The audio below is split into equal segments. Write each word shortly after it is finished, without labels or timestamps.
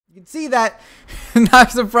You can see that,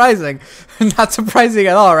 not surprising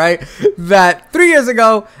at all, right? That 3 years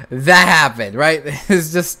ago, that happened, right?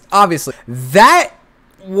 It's just, obviously,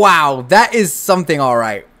 wow, that is something all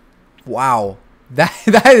right. Wow,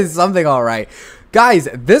 that is something all right. Guys,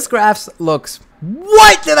 this graph looks,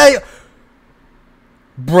 bruh.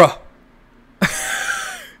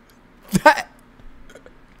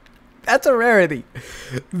 That's a rarity.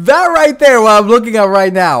 That right there, what I'm looking at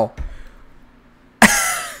right now.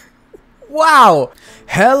 Wow.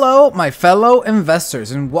 Hello, my fellow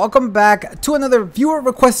investors, and welcome back to another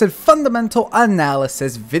viewer-requested fundamental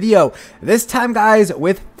analysis video. This time, guys,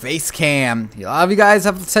 with Facecam. A lot of you guys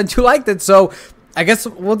have said you liked it, so I guess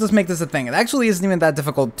we'll just make this a thing. It actually isn't even that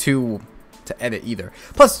difficult to edit either.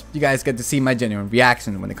 Plus, you guys get to see my genuine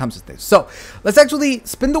reaction when it comes to this. So, let's actually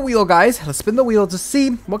spin the wheel, guys. Let's spin the wheel to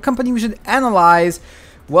see what company we should analyze.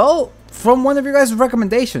 Well, from one of your guys'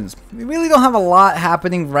 recommendations. We really don't have a lot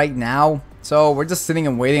happening right now, so we're just sitting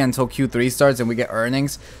and waiting until Q3 starts and we get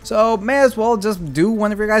earnings. So may as well just do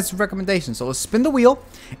one of your guys' recommendations. So let's spin the wheel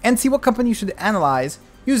and see what company you should analyze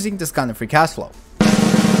using discounted free cash flow.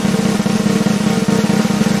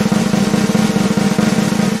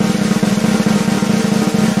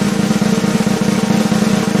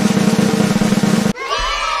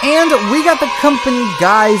 And we got the company,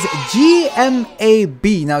 guys,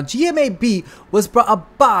 GMAB. Now, GMAB was brought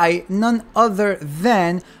up by none other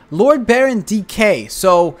than Lord Baron DK.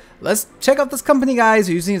 So let's check out this company, guys,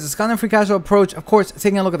 using a discounted free cash flow approach. Of course,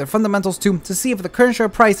 taking a look at their fundamentals too, to see if the current share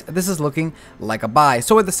price, this is looking like a buy.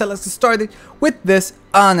 So with the set, let's get started with this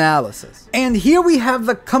analysis. And here we have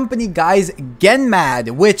the company, guys, Genmab,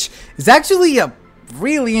 which is actually a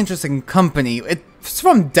really interesting company. It's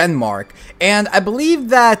from Denmark, and I believe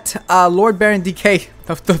that Lord Baron DK,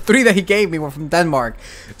 the three that he gave me were from Denmark,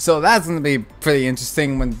 so that's gonna be pretty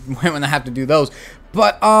interesting when I have to do those.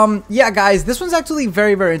 But yeah, guys, this one's actually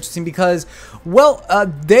very, very interesting because, well,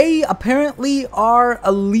 they apparently are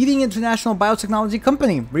a leading international biotechnology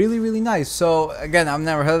company. Really, really nice. So again, I've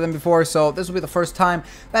never heard of them before, so this will be the first time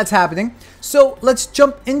that's happening. So let's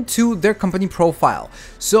jump into their company profile.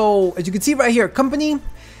 So as you can see right here, company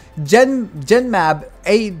Genmab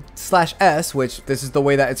A/S, which this is the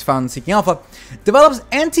way that it's found in Seeking Alpha, develops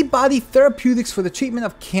antibody therapeutics for the treatment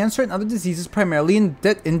of cancer and other diseases, primarily in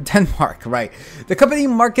Denmark. Right. The company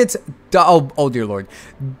markets, oh dear lord,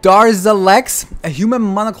 Darzalex, a human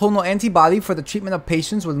monoclonal antibody for the treatment of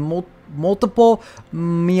patients with multiple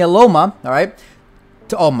myeloma. All right.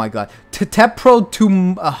 Oh my god,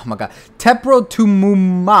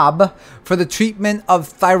 teprotumumab for the treatment of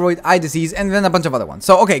thyroid eye disease, and then a bunch of other ones.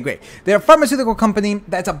 So okay, great. They're a pharmaceutical company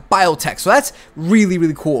that's a biotech, so that's really,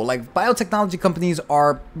 really cool. Like, biotechnology companies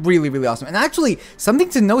are really, really awesome. And actually, something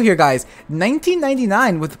to know here, guys,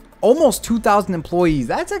 1999 with almost 2,000 employees.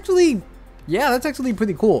 That's actually, yeah, that's actually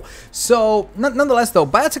pretty cool. So nonetheless, though,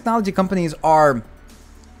 biotechnology companies are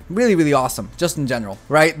really, really awesome, just in general,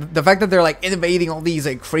 right? The fact that they're like innovating all these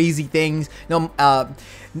like crazy things, you know,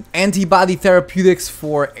 antibody therapeutics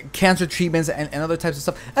for cancer treatments and other types of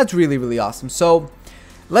stuff, that's really, really awesome. So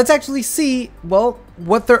let's actually see, well,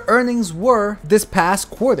 what their earnings were this past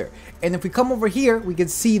quarter. And if we come over here, we can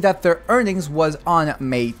see that their earnings was on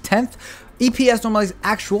May 10th. EPS normalized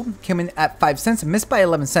actual came in at 5 cents, missed by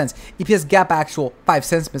 11 cents. EPS gap actual 5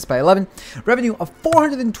 cents, missed by 11. Revenue of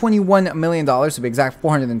 $421 million, to be exact,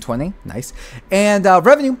 420. Nice. And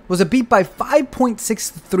revenue was a beat by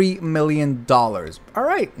 $5.63 million. All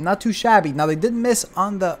right, not too shabby. Now, they did miss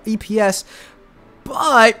on the EPS,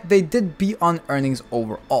 but they did beat on earnings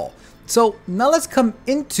overall. So now let's come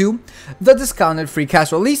into the discounted free cash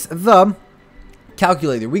flow, at least the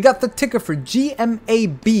calculator. We got the ticker for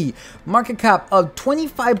GMAB, market cap of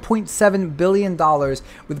 $25.7 billion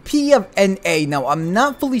with PE of NA. Now, I'm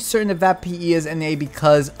not fully certain if that PE is NA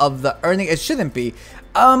because of the earning. It shouldn't be.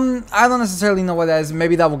 I don't necessarily know what that is.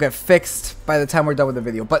 Maybe that will get fixed by the time we're done with the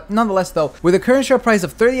video. But nonetheless, though, with a current share price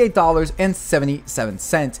of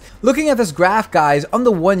 $38.77. Looking at this graph, guys, on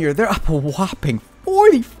the 1 year, they're up a whopping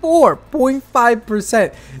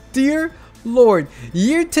 44.5%. Dear Lord,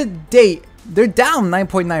 year to date, they're down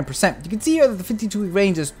 9.9%. You can see here that the 52-week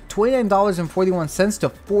range is $29.41 to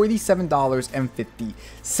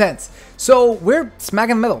 $47.50. So we're smack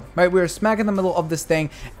in the middle, right? We're smack in the middle of this thing.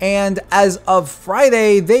 And as of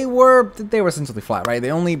Friday, they were essentially flat, right?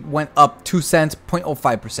 They only went up 2 cents,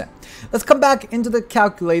 0.05%. Let's come back into the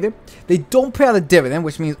calculator. They don't pay out a dividend,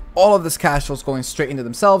 which means all of this cash flow is going straight into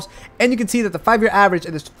themselves. And you can see that the 5-year average,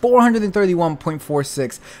 it is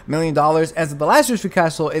 $431.46 million. As of the last year's free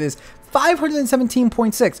cash flow, it is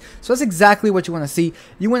 517.6. So that's exactly what you want to see.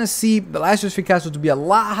 You want to see the last year's free cash flow to be a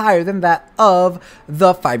lot higher than that of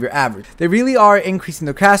the 5-year average. They really are increasing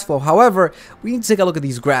their cash flow. However, we need to take a look at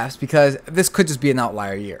these graphs because this could just be an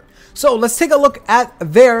outlier year. So let's take a look at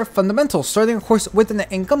their fundamentals. Starting, of course, with the net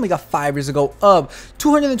income, we got 5 years ago of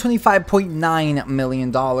 $225.9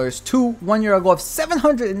 million to 1 year ago of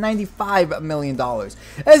 $795 million.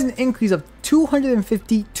 That is an increase of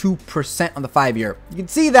 252% on the 5-year. You can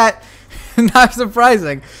see that, not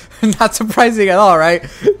surprising at all, right?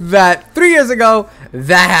 That 3 years ago,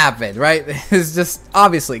 that happened, right? It's just,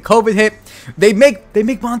 obviously, COVID hit. They make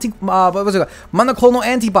monoclonal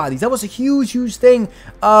antibodies. That was a huge thing.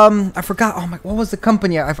 I forgot. Oh my, what was the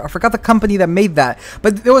company? I forgot the company that made that.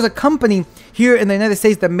 But there was a company here in the United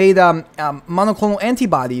States that made monoclonal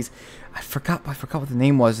antibodies. I forgot what the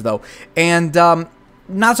name was though. And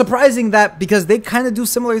not surprising that because they kind of do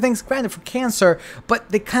similar things, granted for cancer, but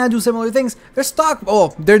they kind of do similar things.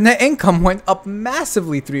 Their net income went up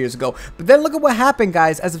massively 3 years ago. But then look at what happened,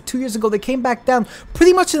 guys. As of 2 years ago, they came back down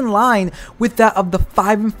pretty much in line with that of the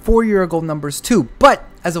 5 and 4 year ago numbers too. But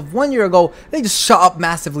as of 1 year ago, they just shot up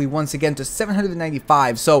massively once again to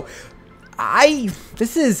 795. So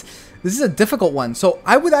this is a difficult one. So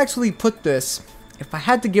I would actually put this, if I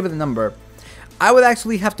had to give it a number, I would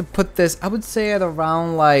actually have to put this, I would say at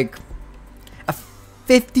around like a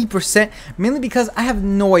 50%, mainly because I have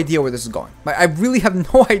no idea where this is going. I really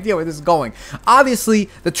have no idea where this is going. Obviously,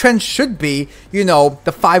 the trend should be, you know,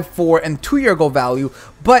 the 5, 4, and 2 year ago value,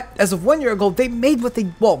 but as of 1 year ago, they made what they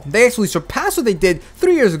actually surpassed what they did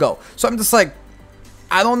 3 years ago. So I'm just like,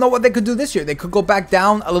 I don't know what they could do this year. They could go back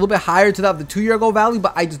down a little bit higher to that of the 2 year ago value,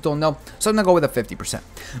 but I just don't know. So I'm going to go with a 50%.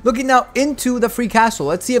 Looking now into the free cash flow,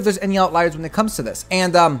 let's see if there's any outliers when it comes to this.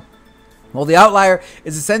 And, well, the outlier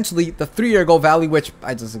is essentially the 3 year ago value, which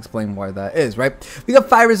I just explained why that is, right? We got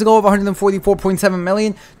 5 years ago of 144.7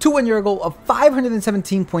 million to 1 year ago of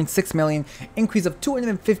 517.6 million, increase of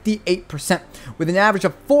 258% with an average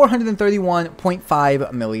of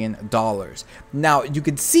 $431.5 million. Now, you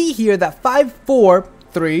can see here that 5, 4,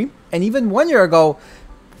 3, and even 1 year ago,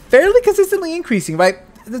 fairly consistently increasing, right?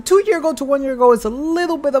 The 2 year ago to 1 year ago is a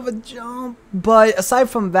little bit of a jump, but aside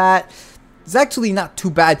from that, it's actually not too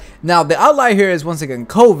bad. Now, the outlier here is once again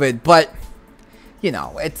COVID, but you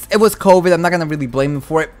know, it was COVID. I'm not gonna really blame them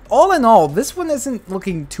for it. All in all, this one isn't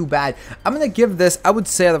looking too bad. I'm gonna give this, I would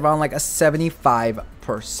say, around like a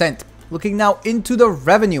 75%. Looking now into the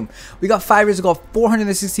revenue, we got 5 years ago of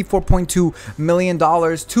 $464.2 million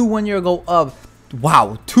to 1 year ago of,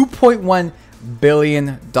 wow, $2.1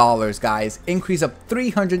 billion, guys. Increase of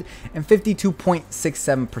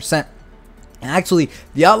 352.67%. And actually,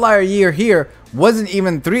 the outlier year here wasn't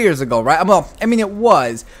even 3 years ago, right? Well, I mean, it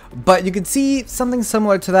was, but you can see something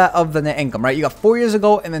similar to that of the net income, right? You got 4 years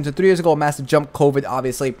ago, and then to 3 years ago, a massive jump, COVID,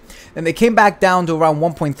 obviously. Then they came back down to around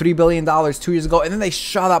 $1.3 billion 2 years ago, and then they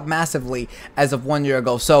shot up massively as of 1 year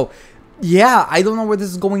ago. So, yeah, I don't know where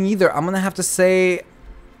this is going either. I'm going to have to say,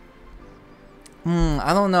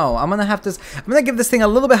 I don't know. I'm going to give this thing a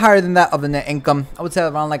little bit higher than that of the net income. I would say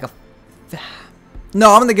around like a...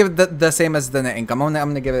 No, I'm going to give it the same as the net income. I'm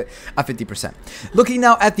going to give it a 50%. Looking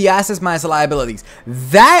now at the assets minus the liabilities.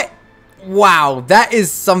 Wow, that is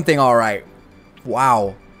something all right.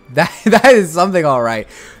 Wow, that is something all right.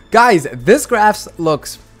 Guys, this graph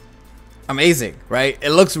looks amazing, right?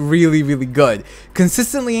 It looks really, really good.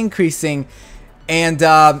 Consistently increasing. And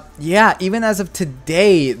yeah, even as of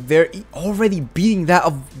today, they're already beating that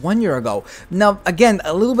of 1 year ago. Now, again,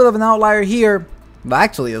 a little bit of an outlier here. But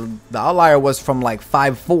actually, the outlier was from like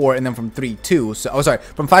 5-4 and then from 3-2. So, oh, sorry,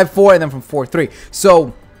 from 5-4 and then from 4-3.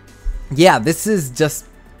 So, yeah, this is just,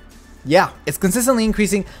 yeah, it's consistently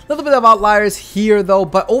increasing. A little bit of outliers here, though,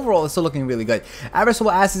 but overall, it's still looking really good. Average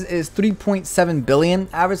total assets is 3.7 billion.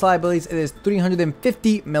 Average liabilities, it is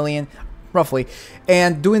 350 million, roughly.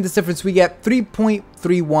 And doing this difference, we get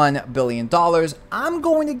 $3.31 billion. I'm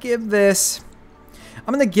going to give this,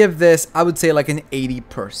 I would say like an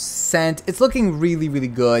 80%. It's looking really, really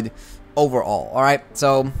good overall. All right.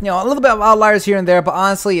 So, you know, a little bit of outliers here and there, but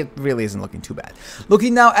honestly, it really isn't looking too bad.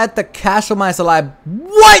 Looking now at the cash flow minus the liability.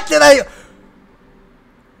 What did I...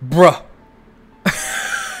 Bruh.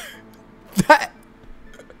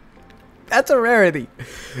 That's a rarity.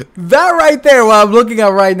 That right there, what I'm looking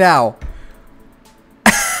at right now.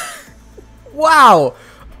 Wow.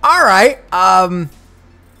 All right.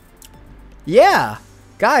 Yeah.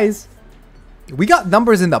 Guys, we got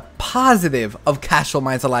numbers in the positive of cash flow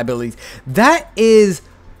minus the liabilities. That is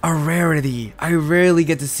a rarity. I rarely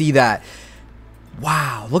get to see that.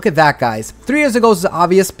 Wow, look at that, guys. 3 years ago is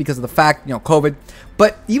obvious because of the fact, COVID.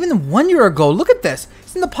 But even 1 year ago, look at this.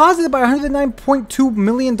 It's in the positive by $109.2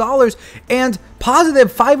 million and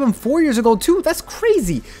positive 5 and 4 years ago, too. That's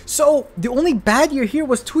crazy. So the only bad year here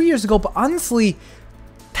was 2 years ago. But honestly,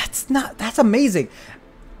 that's amazing.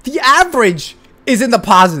 The average is in the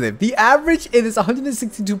positive. The average is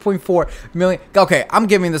 162.4 million. Okay, I'm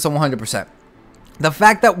giving this a 100%. The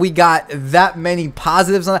fact that we got that many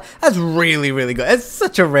positives on that, that's really, really good. It's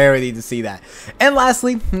such a rarity to see that. And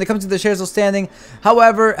lastly, when it comes to the shares outstanding,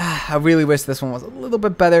 however, I really wish this one was a little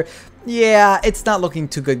bit better. Yeah, it's not looking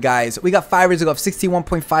too good, guys. We got 5 years ago of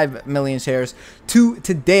 61.5 million shares to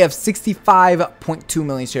today of 65.2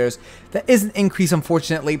 million shares. That is an increase,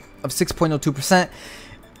 unfortunately, of 6.02%.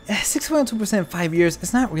 6.02% in 5 years,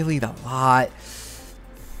 it's not really a lot.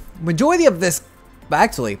 Majority of this,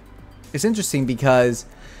 actually, it's interesting because,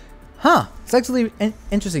 it's actually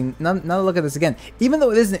interesting. Now look at this again. Even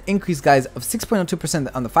though it is an increase, guys, of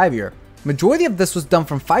 6.02% on the 5 year, majority of this was done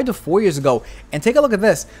from 5 to 4 years ago. And take a look at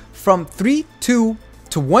this, from 3, 2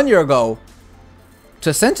 to 1 year ago to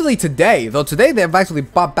essentially today. Though today they've actually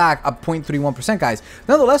bought back a 0.31%, guys.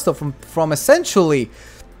 Nonetheless, though, from essentially,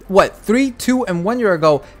 3, 2, and 1 year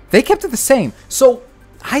ago, they kept it the same. So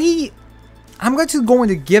I'm actually going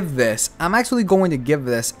to give this, I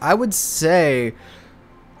would say,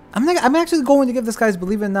 I'm actually going to give this, guys,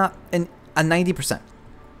 believe it or not, a 90%.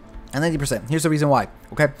 A 90%. Here's the reason why,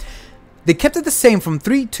 okay? They kept it the same from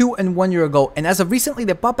 3, 2, and 1 year ago, and as of recently,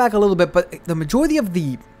 they bought back a little bit, but the majority of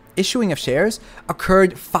the issuing of shares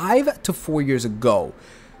occurred 5 to 4 years ago.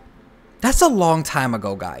 That's a long time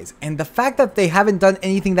ago, guys, and the fact that they haven't done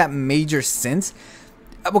anything that major since,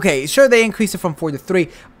 okay, sure, they increased it from 4 to 3,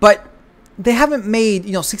 but they haven't made,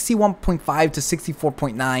 61.5 to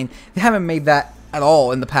 64.9. They haven't made that at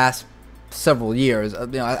all in the past several years,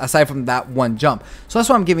 aside from that one jump. So that's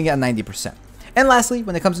why I'm giving it a 90%. And lastly,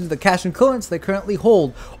 when it comes into the cash equivalents, they currently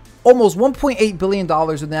hold almost $1.8 billion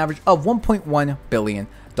with an average of $1.1 billion.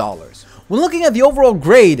 When looking at the overall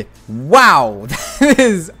grade, wow, that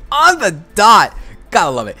is on the dot.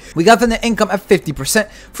 Gotta love it. We got the net income at 50%,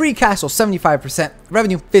 free cash flow 75%,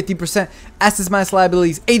 revenue 50%, assets minus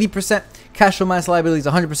liabilities 80%, cash flow minus liabilities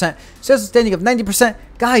 100%, shares outstanding of 90%.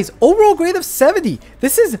 Guys, overall grade of 70.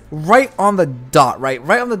 This is right on the dot, right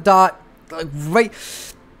on the dot, like right.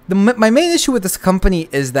 My main issue with this company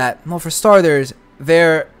is that, well, for starters,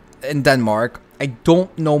 they're in Denmark. I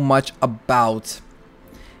don't know much about,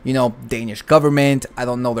 Danish government. I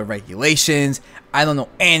don't know the regulations. I don't know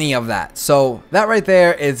any of that. So that right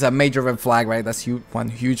there is a major red flag, right? That's one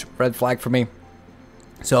huge red flag for me.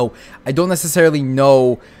 So I don't necessarily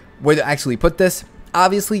know where to actually put this.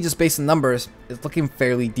 Obviously, just based on numbers, it's looking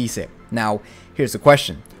fairly decent. Now, here's the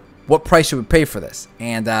question. What price should we pay for this?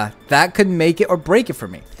 And that could make it or break it for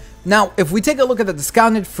me. Now, if we take a look at the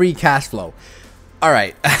discounted free cash flow, all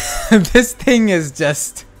right, this thing is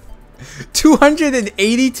just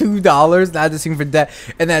 $282, not adjusting for debt,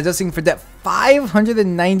 and then adjusting for debt,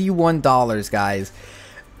 $591, guys.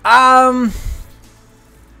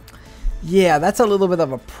 Yeah, that's a little bit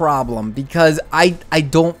of a problem because I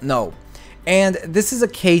don't know. And this is a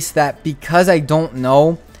case that because I don't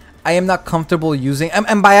know, I am not comfortable using, and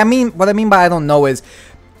what I mean by I don't know is,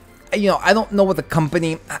 I don't know what the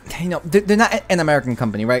company, they're not an American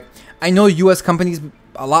company, right? I know U.S. companies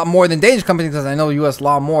a lot more than Danish companies because I know U.S.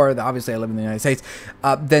 law more. Obviously, I live in the United States,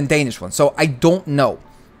 than Danish ones. So I don't know.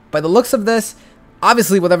 By the looks of this,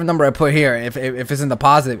 obviously, whatever number I put here, if it's in the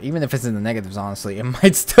positive, even if it's in the negatives, honestly, it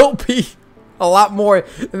might still be a lot more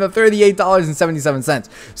than the $38.77.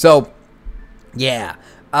 So, yeah.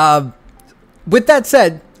 With that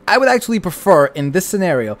said, I would actually prefer, in this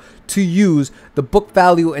scenario, to use the book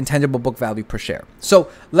value and tangible book value per share. So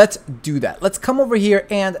let's do that. Let's come over here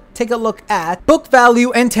and take a look at book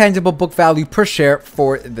value and tangible book value per share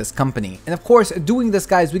for this company. And of course, doing this,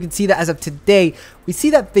 guys, we can see that as of today, we see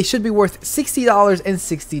that they should be worth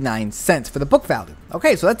 $60.69 for the book value.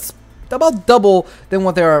 Okay, so that's about double than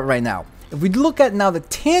what they are right now. If we look at now the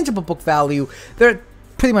tangible book value, they're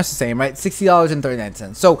pretty much the same, right?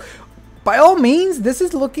 $60.39. So by all means, this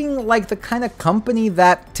is looking like the kind of company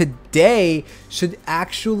that today should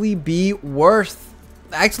actually be worth,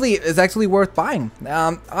 is actually worth buying.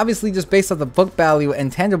 Obviously, just based on the book value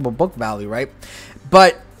and tangible book value, right?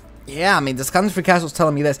 But yeah, I mean, discounted free cash flow is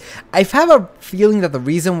telling me this. I have a feeling that the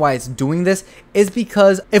reason why it's doing this is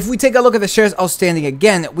because if we take a look at the shares outstanding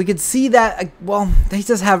again, we could see that, well, they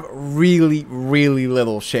just have really, really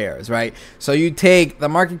little shares, right? So you take the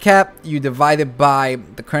market cap, you divide it by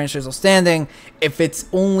the current shares outstanding. If it's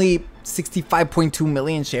only 65.2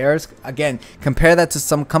 million shares, again, compare that to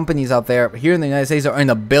some companies out there here in the United States are in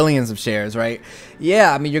the billions of shares, right?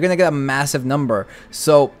 Yeah, I mean, you're gonna get a massive number,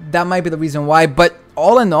 so that might be the reason why. But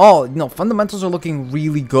all in all, you know, fundamentals are looking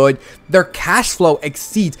really good. Their cash flow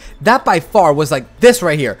exceeds that. By far was like this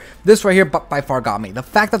right here, but by far got me. The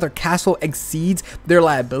fact that their cash flow exceeds their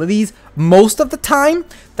liabilities most of the time,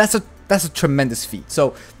 that's a tremendous feat.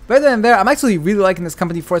 So rather than there, I'm actually really liking this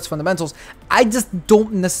company for its fundamentals. I just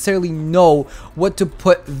don't necessarily know what to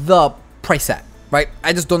put the price at, right?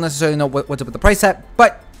 I just don't necessarily know what to put the price at,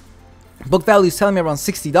 but book value is telling me around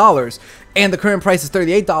 $60, and the current price is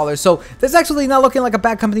 $38. So this is actually not looking like a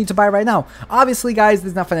bad company to buy right now. Obviously, guys, this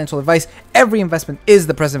is not financial advice. Every investment is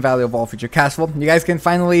the present value of all future cash flow. You guys can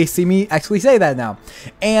finally see me actually say that now.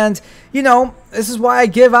 And, you know, this is why I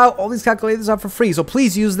give out all these calculators out for free. So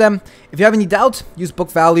please use them. If you have any doubt, use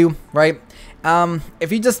book value, right?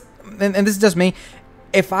 If you just, and this is just me,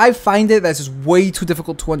 if I find it that's just way too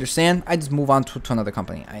difficult to understand, I just move on to another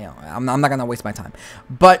company. I'm not going to waste my time.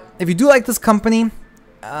 But if you do like this company,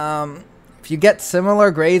 if you get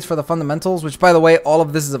similar grades for the fundamentals, which, by the way, all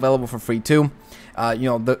of this is available for free too. You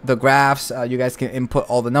know, the graphs, you guys can input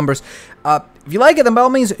all the numbers. If you like it, then by all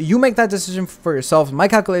means, you make that decision for yourself. My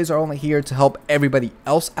calculators are only here to help everybody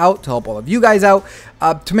else out, to help all of you guys out,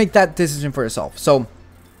 to make that decision for yourself. So,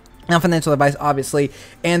 not financial advice, obviously.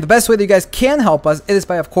 And the best way that you guys can help us is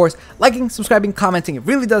by, of course, liking, subscribing, commenting. It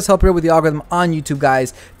really does help here with the algorithm on YouTube,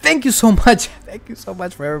 guys. Thank you so much. Thank you so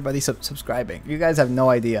much for everybody subscribing. You guys have no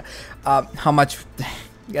idea how much.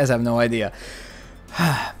 You guys have no idea.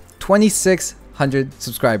 2,600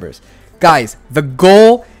 subscribers. Guys, the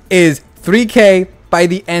goal is 3K by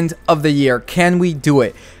the end of the year. Can we do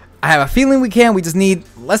it? I have a feeling we can. We just need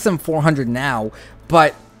less than 400 now.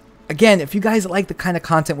 But again, if you guys like the kind of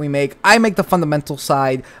content we make, I make the fundamental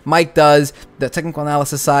side, Mike does the technical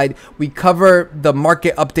analysis side. We cover the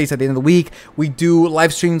market updates at the end of the week. We do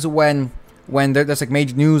live streams when there's like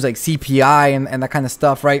major news like CPI and that kind of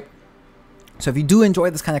stuff, right? So if you do enjoy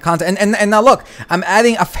this kind of content, and now look, I'm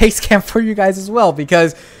adding a face cam for you guys as well,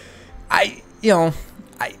 because I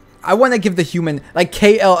want to give the human, like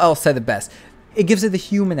KLL said it best, it gives it the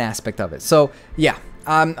human aspect of it. So yeah.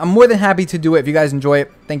 I'm more than happy to do it if you guys enjoy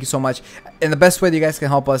it. Thank you so much. And the best way that you guys can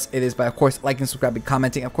help us, it is by, of course, liking, subscribing,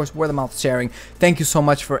 commenting, of course, word of mouth sharing. Thank you so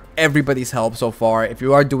much for everybody's help so far. If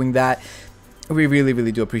you are doing that, we really,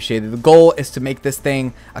 really do appreciate it. The goal is to make this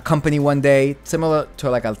thing a company one day, similar to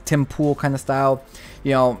like a Tim Pool kind of style.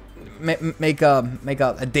 You know, make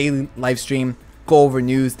a daily live stream, go over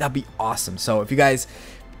news. That'd be awesome. So if you guys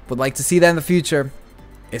would like to see that in the future,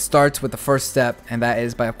 it starts with the first step, and that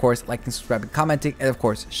is by, of course, liking, subscribing, commenting, and, of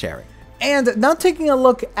course, sharing. And now taking a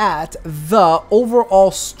look at the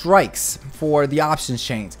overall strikes for the options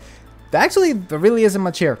chains. Actually, there really isn't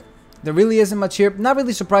much here. There really isn't much here. Not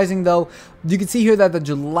really surprising, though. You can see here that the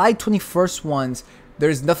July 21st ones,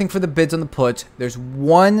 there's nothing for the bids on the put. There's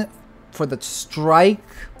one for the strike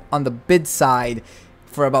on the bid side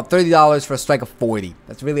for about $30 for a strike of 40.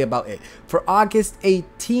 That's really about it. For August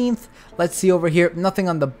 18th, let's see over here, nothing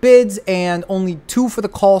on the bids and only two for the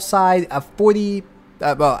call side at 40,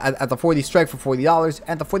 well, at the 40 strike for $40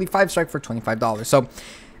 and the 45 strike for $25. So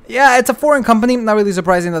yeah, it's a foreign company. Not really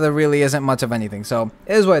surprising that there really isn't much of anything. So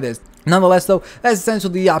it is what it is. Nonetheless, though, that's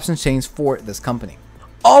essentially the options change for this company.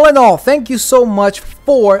 All in all, thank you so much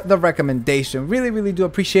for the recommendation. Really, really do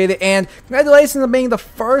appreciate it. And congratulations on being the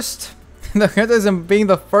first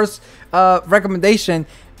recommendation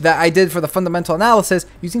that I did for the fundamental analysis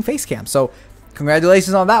using Facecam. So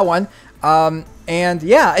congratulations on that one. And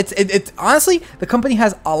yeah, it's honestly, the company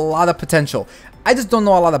has a lot of potential. I just don't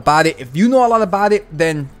know a lot about it. If you know a lot about it,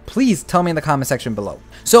 then please tell me in the comment section below.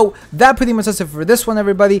 So that pretty much does it for this one,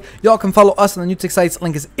 everybody. Y'all can follow us on the new tech sites.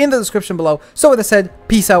 Link is in the description below. So with that said,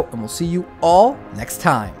 peace out, and we'll see you all next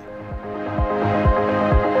time.